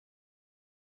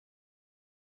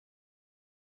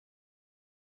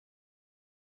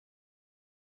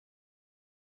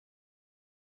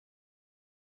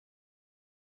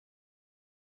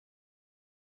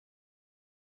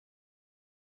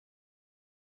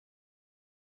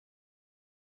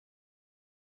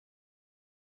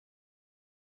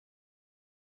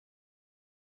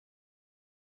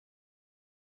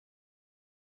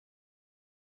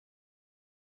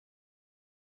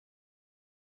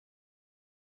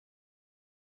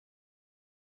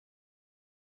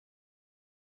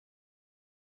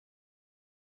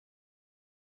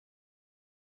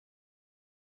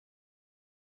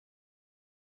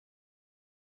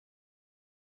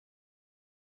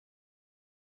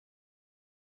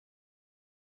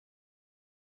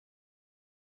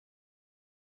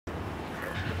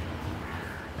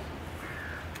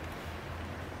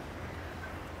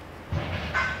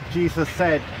Jesus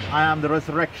said, I am the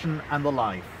resurrection and the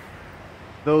life.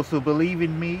 Those who believe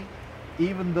in me,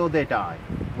 even though they die,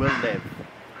 will live.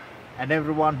 And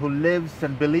everyone who lives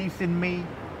and believes in me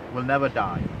will never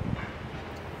die.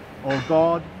 O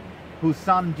God, whose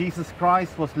Son Jesus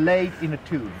Christ was laid in a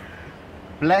tomb,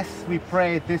 bless, we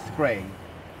pray, this grave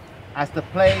as the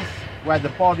place where the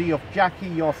body of Jackie,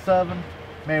 your servant,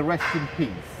 may rest in peace,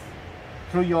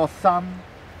 through your Son,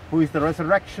 who is the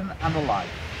resurrection and the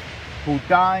life, who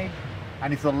died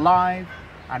and is alive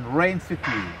and reigns with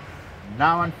you,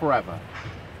 now and forever.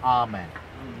 Amen.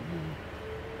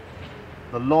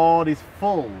 The Lord is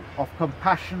full of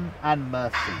compassion and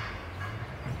mercy,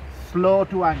 slow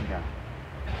to anger,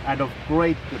 and of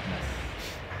great goodness.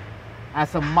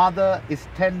 As a mother is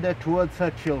tender towards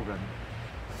her children,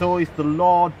 so is the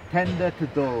Lord tender to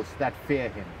those that fear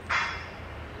him.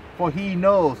 For he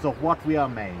knows of what we are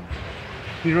made.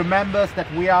 He remembers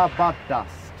that we are but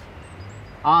dust.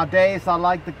 Our days are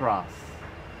like the grass.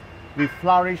 We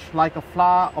flourish like a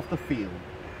flower of the field.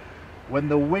 When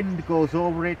the wind goes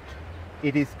over it,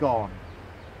 it is gone,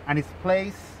 and its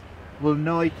place will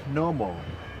know it no more.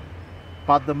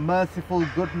 But the merciful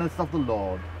goodness of the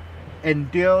Lord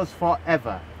endures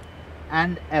forever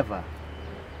and ever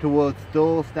towards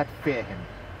those that fear him,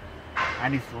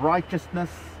 and his righteousness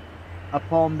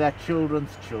upon their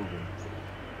children's children.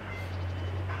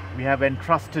 We have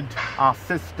entrusted our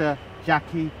sister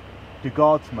Jackie to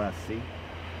God's mercy,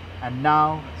 and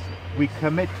now we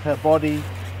commit her body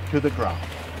to the ground.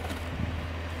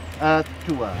 Earth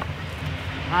to earth,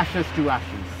 ashes to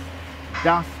ashes,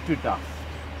 dust to dust,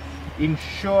 in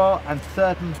sure and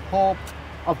certain hope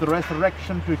of the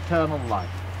resurrection to eternal life,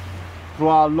 through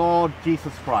our Lord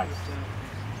Jesus Christ,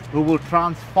 who will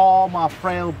transform our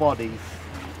frail bodies,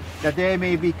 that they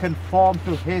may be conformed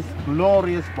to his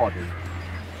glorious body,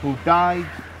 who died,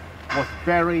 was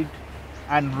buried,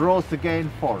 and rose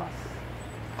again for us.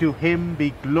 To him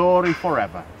be glory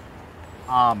forever.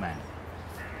 Amen.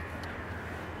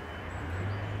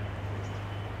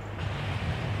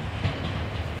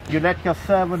 You let your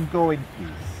servant go in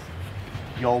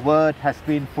peace. Your word has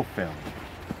been fulfilled.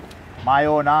 My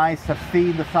own eyes have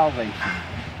seen the salvation,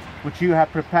 which you have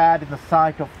prepared in the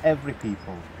sight of every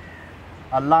people,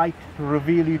 a light to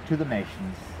reveal you to the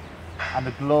nations, and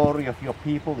the glory of your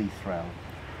people Israel.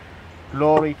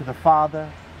 Glory to the Father,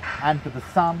 and to the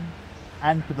Son,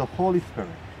 and to the Holy Spirit,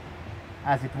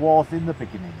 as it was in the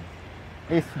beginning,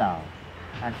 is now,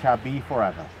 and shall be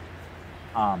forever.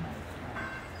 Amen.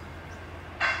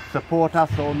 Support us,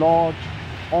 O Lord,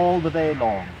 all the day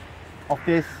long of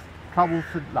this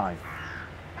troublesome life,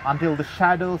 until the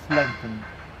shadows lengthen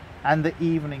and the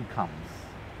evening comes.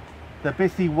 The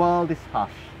busy world is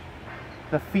hushed,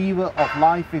 the fever of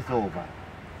life is over,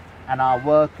 and our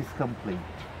work is complete.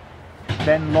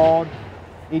 Then, Lord,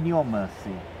 in your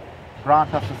mercy,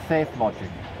 grant us a safe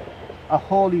lodging, a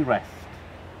holy rest,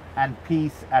 and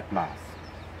peace at last.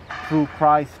 Through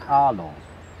Christ our Lord.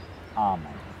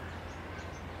 Amen.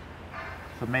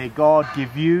 So may God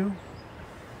give you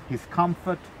his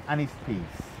comfort and his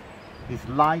peace, his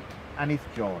light and his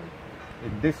joy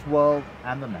in this world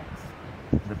and the next.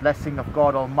 The blessing of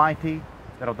God Almighty,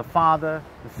 that of the Father,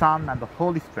 the Son, and the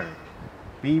Holy Spirit,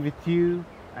 be with you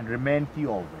and remain with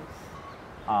you always.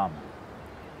 Amen.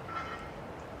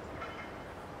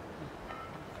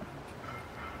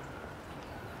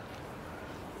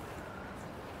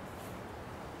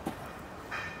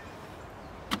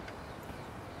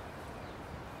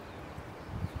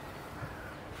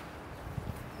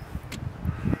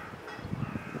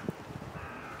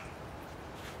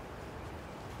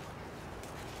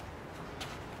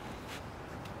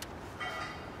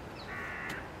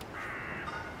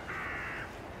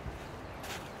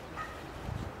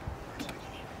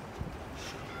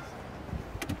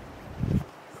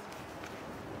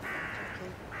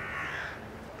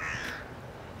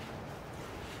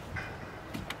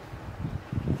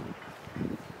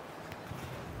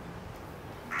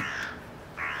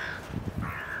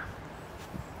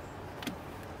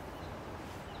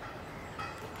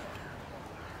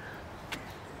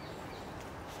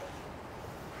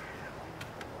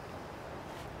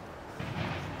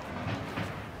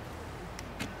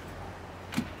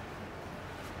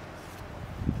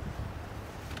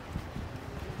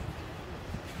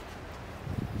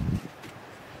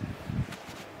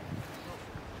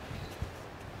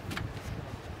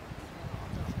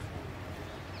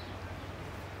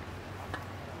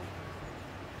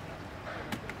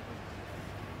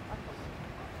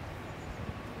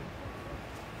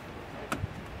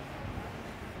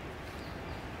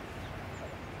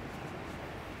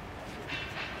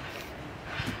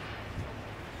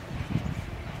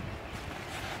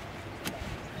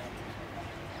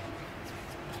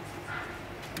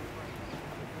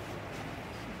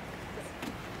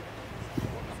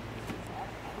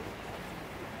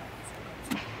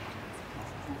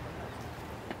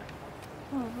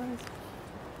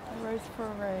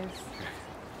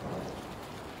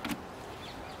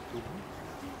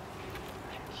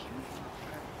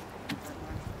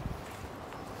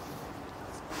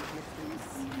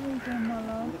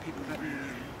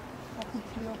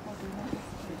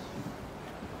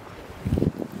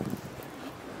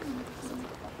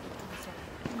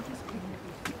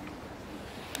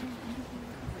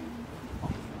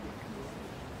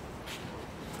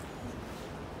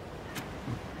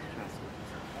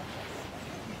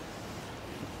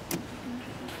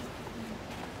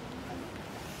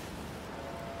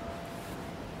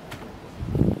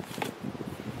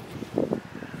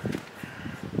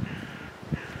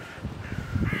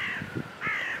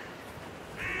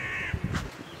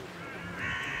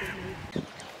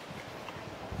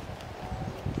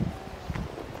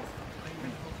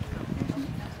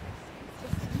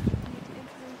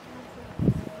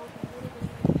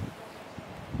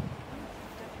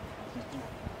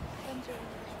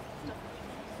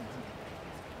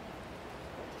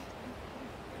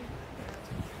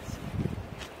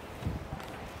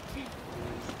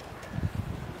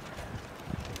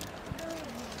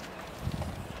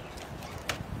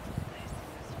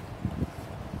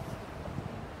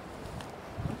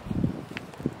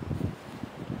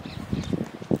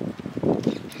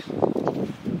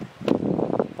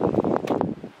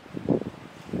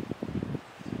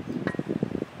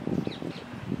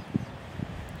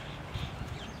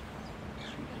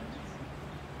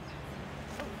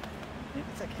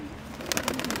 It's okay.